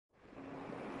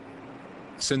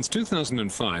Since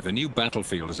 2005, a new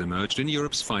battlefield has emerged in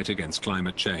Europe's fight against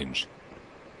climate change.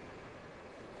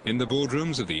 In the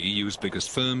boardrooms of the EU's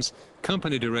biggest firms,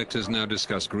 company directors now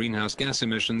discuss greenhouse gas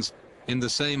emissions in the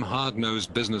same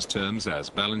hard-nosed business terms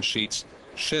as balance sheets,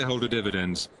 shareholder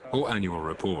dividends, or annual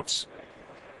reports.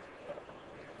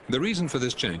 The reason for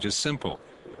this change is simple.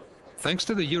 Thanks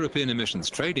to the European Emissions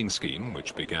Trading Scheme,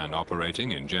 which began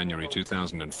operating in January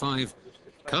 2005,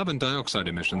 carbon dioxide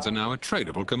emissions are now a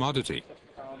tradable commodity.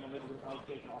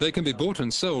 They can be bought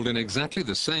and sold in exactly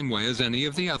the same way as any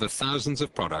of the other thousands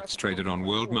of products traded on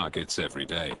world markets every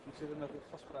day.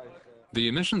 The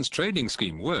Emissions Trading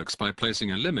Scheme works by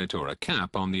placing a limit or a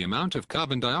cap on the amount of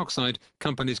carbon dioxide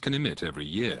companies can emit every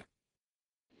year.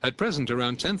 At present,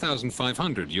 around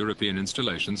 10,500 European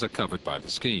installations are covered by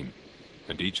the scheme,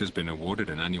 and each has been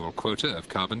awarded an annual quota of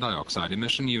carbon dioxide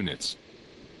emission units.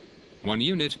 1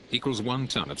 unit equals 1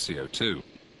 ton of CO2.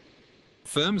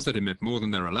 Firms that emit more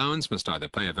than their allowance must either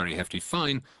pay a very hefty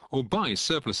fine or buy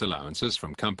surplus allowances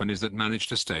from companies that manage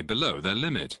to stay below their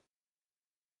limit.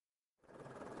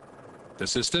 The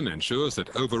system ensures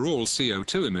that overall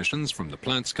CO2 emissions from the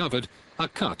plants covered are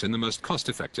cut in the most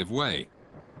cost-effective way.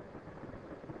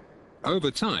 Over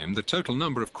time, the total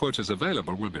number of quotas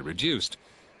available will be reduced,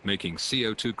 making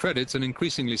CO2 credits an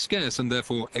increasingly scarce and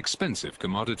therefore expensive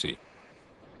commodity.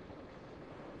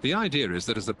 The idea is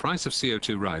that as the price of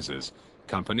CO2 rises,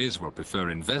 companies will prefer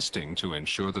investing to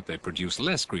ensure that they produce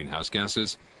less greenhouse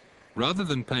gases rather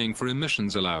than paying for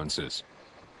emissions allowances.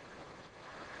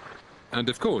 And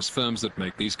of course, firms that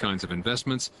make these kinds of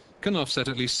investments can offset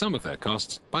at least some of their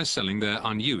costs by selling their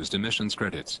unused emissions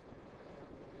credits.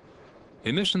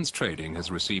 Emissions trading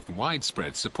has received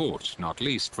widespread support, not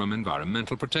least from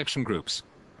environmental protection groups.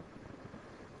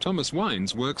 Thomas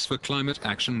Wines works for Climate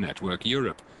Action Network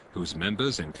Europe, whose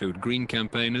members include Green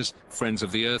Campaigners, Friends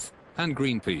of the Earth, and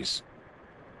Greenpeace.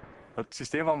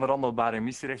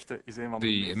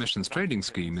 The Emissions Trading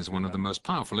Scheme is one of the most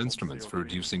powerful instruments for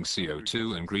reducing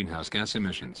CO2 and greenhouse gas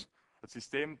emissions.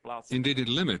 Indeed, it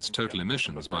limits total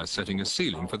emissions by setting a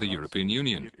ceiling for the European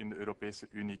Union.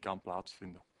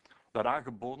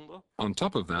 On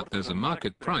top of that, there's a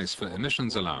market price for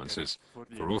emissions allowances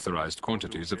for authorized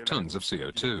quantities of tons of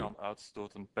CO2.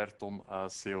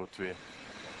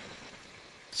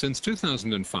 Since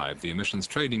 2005, the Emissions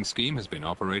Trading Scheme has been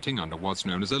operating under what's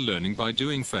known as a learning by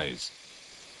doing phase.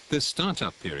 This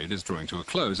startup period is drawing to a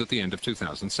close at the end of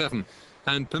 2007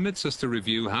 and permits us to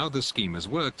review how the scheme has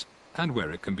worked and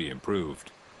where it can be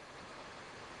improved.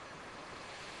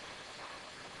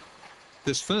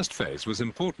 This first phase was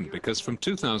important because from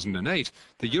 2008,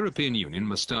 the European Union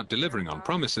must start delivering on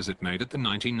promises it made at the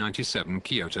 1997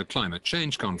 Kyoto Climate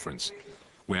Change Conference,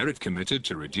 where it committed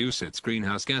to reduce its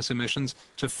greenhouse gas emissions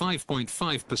to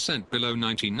 5.5% below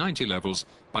 1990 levels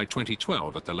by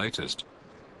 2012 at the latest.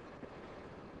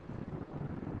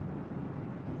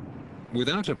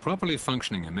 Without a properly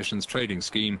functioning emissions trading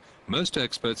scheme, most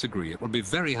experts agree it will be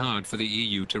very hard for the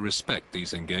EU to respect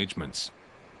these engagements.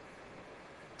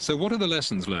 So what are the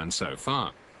lessons learned so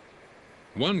far?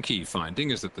 One key finding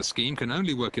is that the scheme can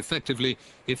only work effectively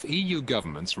if EU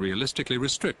governments realistically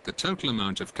restrict the total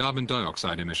amount of carbon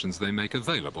dioxide emissions they make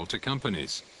available to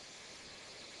companies.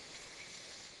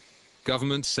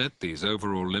 Governments set these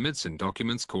overall limits in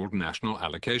documents called national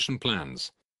allocation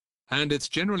plans. And it's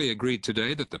generally agreed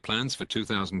today that the plans for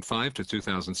 2005 to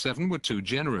 2007 were too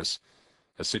generous,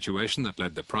 a situation that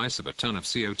led the price of a ton of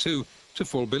CO2 to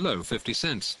fall below 50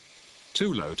 cents.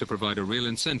 Too low to provide a real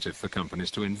incentive for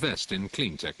companies to invest in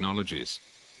clean technologies.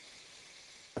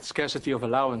 Scarcity of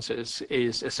allowances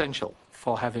is essential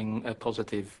for having a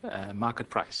positive market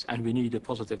price, and we need a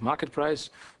positive market price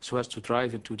so as to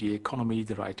drive into the economy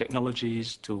the right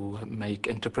technologies, to make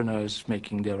entrepreneurs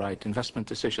making the right investment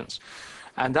decisions.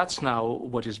 And that's now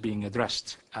what is being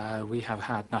addressed. We have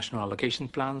had national allocation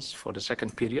plans for the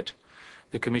second period.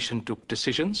 The Commission took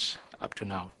decisions up to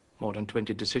now. More than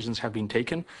 20 decisions have been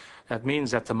taken. That means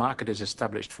that the market is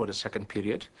established for the second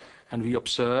period, and we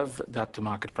observe that the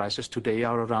market prices today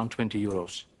are around 20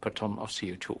 euros per ton of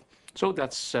CO2. So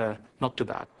that's not too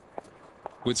bad.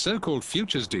 With so-called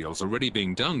futures deals already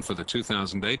being done for the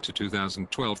 2008 to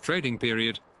 2012 trading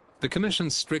period, the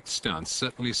Commission's strict stance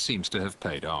certainly seems to have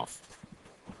paid off.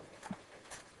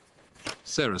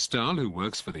 Sarah Stahl, who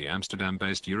works for the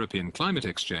Amsterdam-based European Climate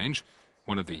Exchange,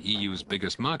 one of the EU's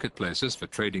biggest marketplaces for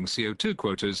trading CO2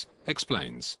 quotas,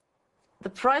 explains. The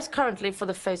price currently for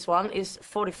the phase 1 is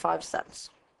 45 cents.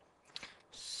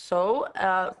 So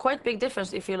quite big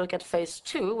difference if you look at phase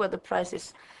 2, where the price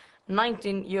is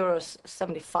 19.75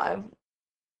 euros.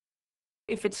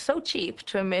 If it's so cheap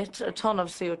to emit a ton of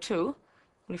CO2,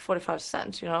 only 45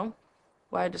 cents, you know,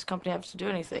 why does company have to do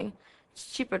anything?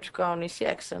 It's cheaper to go on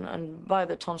ECX and buy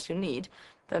the tons you need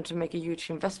than to make a huge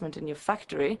investment in your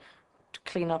factory to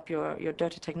clean up your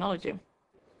dirty technology.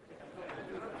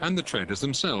 And the traders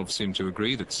themselves seem to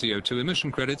agree that CO2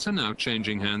 emission credits are now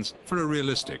changing hands for a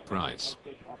realistic price.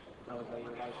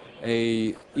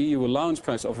 A EU allowance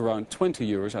price of around 20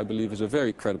 euros, I believe, is a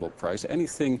very credible price.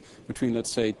 Anything between,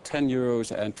 let's say, 10 euros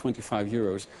and 25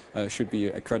 euros should be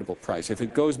a credible price. If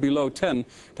it goes below 10,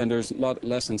 then there's a lot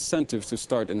less incentives to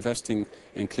start investing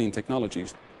in clean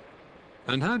technologies.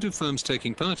 And how do firms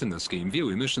taking part in the scheme view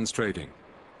emissions trading?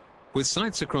 With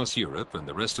sites across Europe and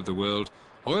the rest of the world,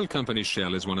 oil company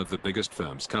Shell is one of the biggest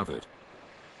firms covered.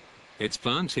 Its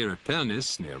plant here at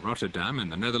Pernis, near Rotterdam in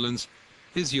the Netherlands,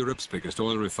 is Europe's biggest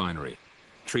oil refinery,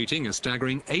 treating a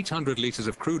staggering 800 litres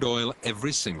of crude oil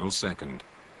every single second.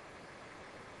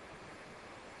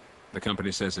 The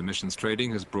company says emissions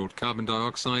trading has brought carbon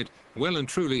dioxide well and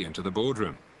truly into the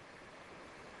boardroom.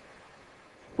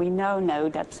 We now know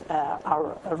that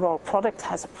our raw product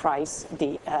has a price,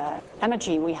 the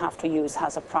energy we have to use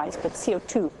has a price, but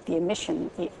CO2, the emission,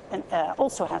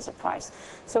 also has a price.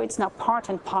 So it's now part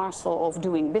and parcel of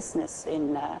doing business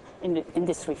in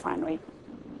this refinery.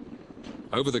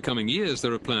 Over the coming years,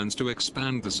 there are plans to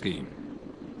expand the scheme.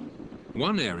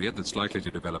 One area that's likely to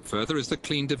develop further is the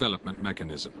Clean Development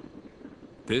Mechanism.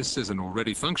 This is an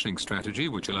already functioning strategy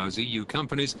which allows EU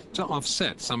companies to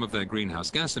offset some of their greenhouse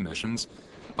gas emissions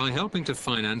by helping to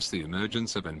finance the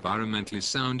emergence of environmentally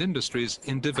sound industries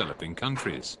in developing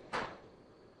countries.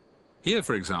 Here,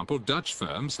 for example, Dutch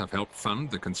firms have helped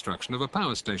fund the construction of a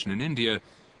power station in India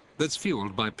that's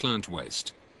fueled by plant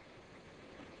waste.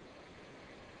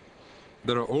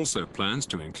 There are also plans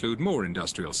to include more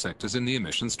industrial sectors in the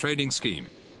emissions trading scheme.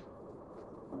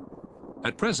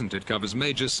 At present, it covers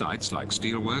major sites like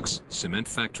steelworks, cement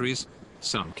factories,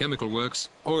 some chemical works,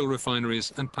 oil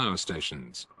refineries and power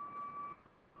stations.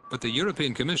 But the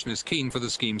European Commission is keen for the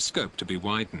scheme's scope to be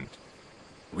widened.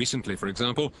 Recently, for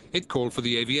example, it called for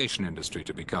the aviation industry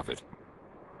to be covered.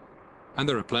 And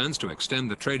there are plans to extend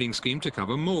the trading scheme to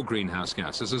cover more greenhouse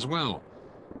gases as well.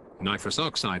 Nitrous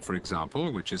oxide, for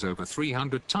example, which is over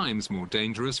 300 times more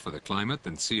dangerous for the climate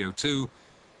than CO2,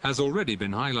 has already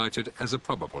been highlighted as a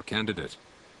probable candidate.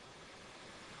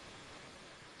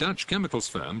 Dutch chemicals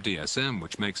firm DSM,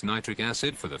 which makes nitric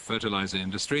acid for the fertilizer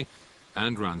industry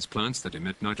and runs plants that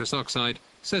emit nitrous oxide,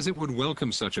 says it would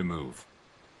welcome such a move.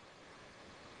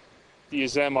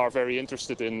 DSM are very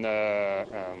interested in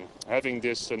having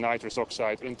this nitrous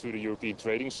oxide into the European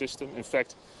trading system. In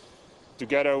fact,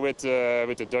 together with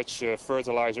the Dutch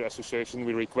Fertilizer Association,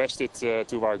 we requested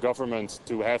to our government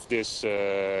to have this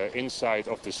inside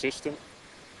of the system.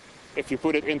 If you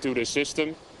put it into the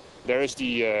system, there is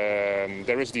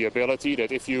the ability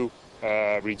that if you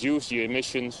reduce the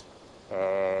emissions,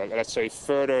 let's say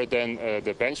further than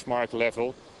the benchmark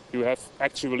level, you have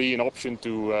actually an option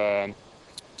to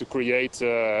create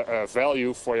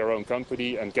value for your own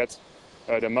company and get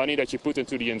the money that you put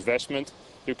into the investment,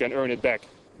 you can earn it back.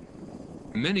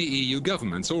 Many EU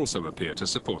governments also appear to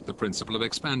support the principle of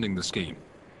expanding the scheme.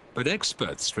 But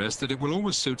experts stress that it will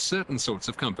always suit certain sorts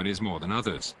of companies more than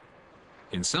others.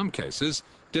 In some cases,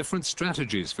 different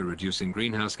strategies for reducing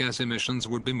greenhouse gas emissions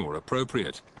would be more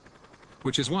appropriate,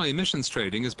 which is why emissions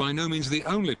trading is by no means the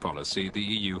only policy the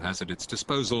EU has at its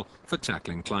disposal for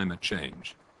tackling climate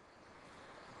change.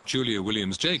 Julia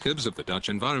Williams-Jacobs of the Dutch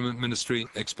Environment Ministry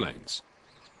explains.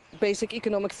 Basic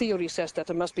economic theory says that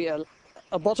there must be a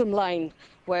bottom line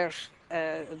where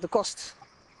the cost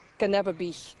can never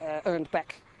be earned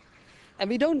back. And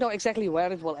we don't know exactly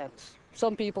where it will end.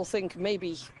 Some people think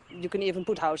maybe you can even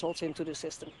put households into the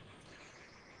system.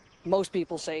 Most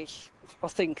people say or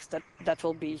think that that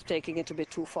will be taking it a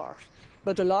bit too far.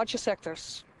 But the larger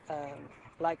sectors,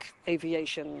 like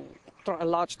aviation,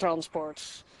 large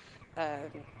transports,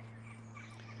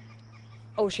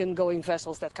 ocean-going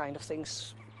vessels, that kind of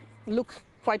things, look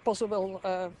quite possible,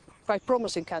 quite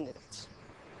promising candidates.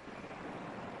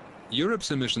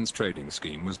 Europe's emissions trading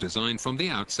scheme was designed from the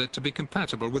outset to be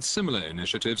compatible with similar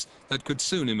initiatives that could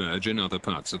soon emerge in other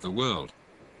parts of the world.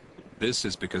 This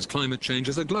is because climate change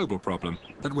is a global problem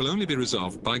that will only be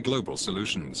resolved by global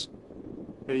solutions.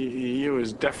 The EU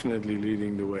is definitely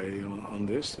leading the way on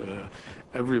this.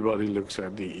 Everybody looks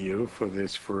at the EU for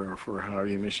this, for how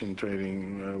emission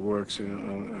trading works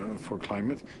for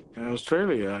climate. And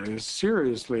Australia is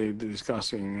seriously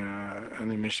discussing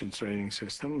an emission trading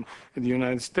system. The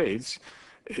United States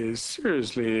is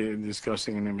seriously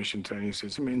discussing an emission trading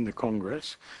system in the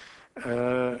Congress.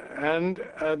 And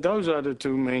those are the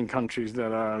two main countries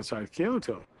that are outside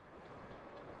Kyoto.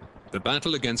 The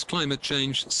battle against climate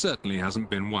change certainly hasn't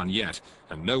been won yet,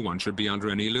 and no one should be under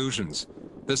any illusions.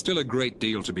 There's still a great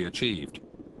deal to be achieved.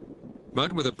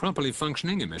 But with a properly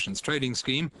functioning emissions trading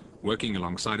scheme, working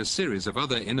alongside a series of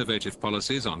other innovative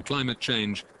policies on climate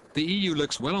change, the EU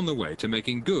looks well on the way to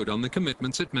making good on the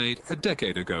commitments it made a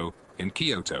decade ago in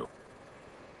Kyoto.